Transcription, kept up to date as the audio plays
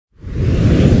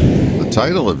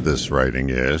title of this writing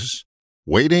is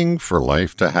Waiting for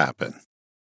Life to Happen.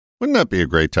 Wouldn't that be a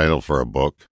great title for a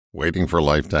book? Waiting for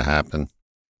Life to Happen?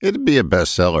 It'd be a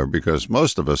bestseller because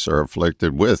most of us are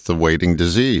afflicted with the waiting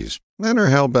disease and are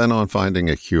hell-bent on finding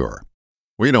a cure.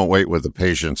 We don't wait with the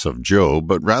patience of Job,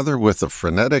 but rather with the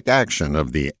frenetic action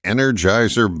of the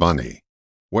Energizer Bunny.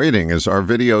 Waiting is our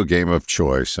video game of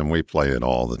choice, and we play it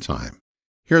all the time.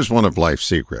 Here's one of life's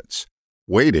secrets.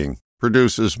 Waiting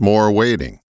produces more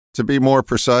waiting. To be more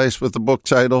precise with the book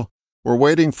title, we're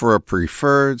waiting for a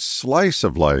preferred slice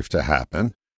of life to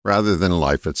happen rather than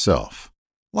life itself.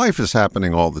 Life is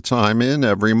happening all the time in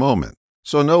every moment,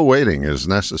 so no waiting is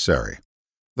necessary.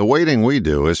 The waiting we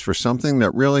do is for something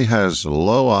that really has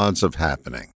low odds of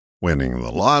happening, winning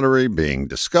the lottery, being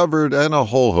discovered, and a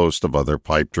whole host of other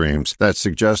pipe dreams that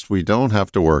suggest we don't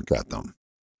have to work at them.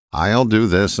 I'll do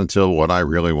this until what I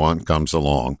really want comes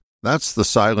along. That's the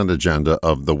silent agenda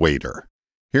of the waiter.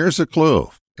 Here's a clue.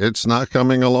 It's not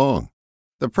coming along.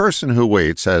 The person who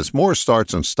waits has more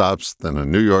starts and stops than a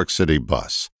New York City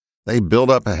bus. They build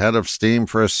up a head of steam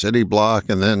for a city block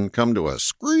and then come to a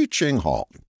screeching halt.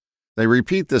 They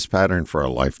repeat this pattern for a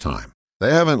lifetime.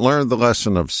 They haven't learned the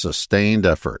lesson of sustained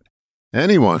effort.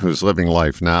 Anyone who's living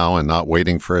life now and not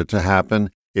waiting for it to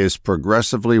happen is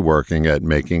progressively working at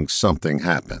making something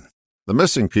happen. The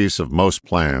missing piece of most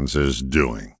plans is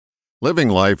doing. Living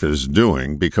life is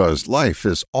doing because life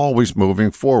is always moving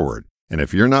forward, and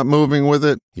if you're not moving with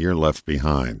it, you're left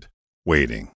behind,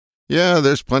 waiting. Yeah,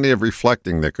 there's plenty of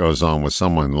reflecting that goes on with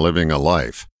someone living a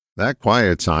life. That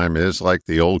quiet time is, like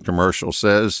the old commercial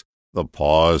says, the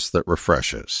pause that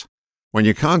refreshes. When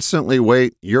you constantly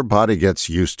wait, your body gets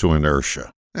used to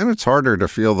inertia, and it's harder to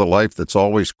feel the life that's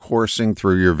always coursing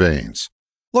through your veins.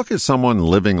 Look at someone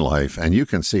living life, and you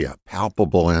can see a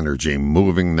palpable energy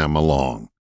moving them along.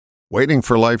 Waiting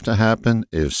for life to happen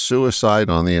is suicide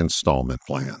on the installment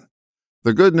plan.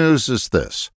 The good news is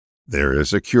this. There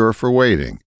is a cure for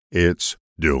waiting. It's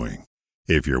doing.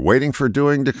 If you're waiting for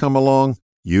doing to come along,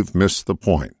 you've missed the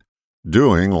point.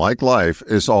 Doing, like life,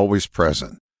 is always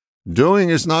present. Doing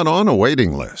is not on a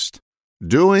waiting list.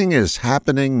 Doing is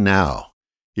happening now.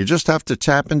 You just have to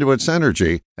tap into its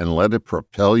energy and let it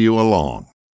propel you along.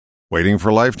 Waiting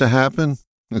for life to happen?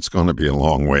 It's going to be a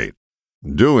long wait.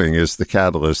 Doing is the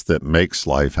catalyst that makes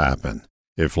life happen.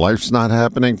 If life's not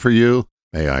happening for you,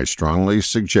 may I strongly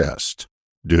suggest,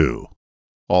 do.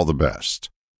 All the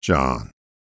best, John.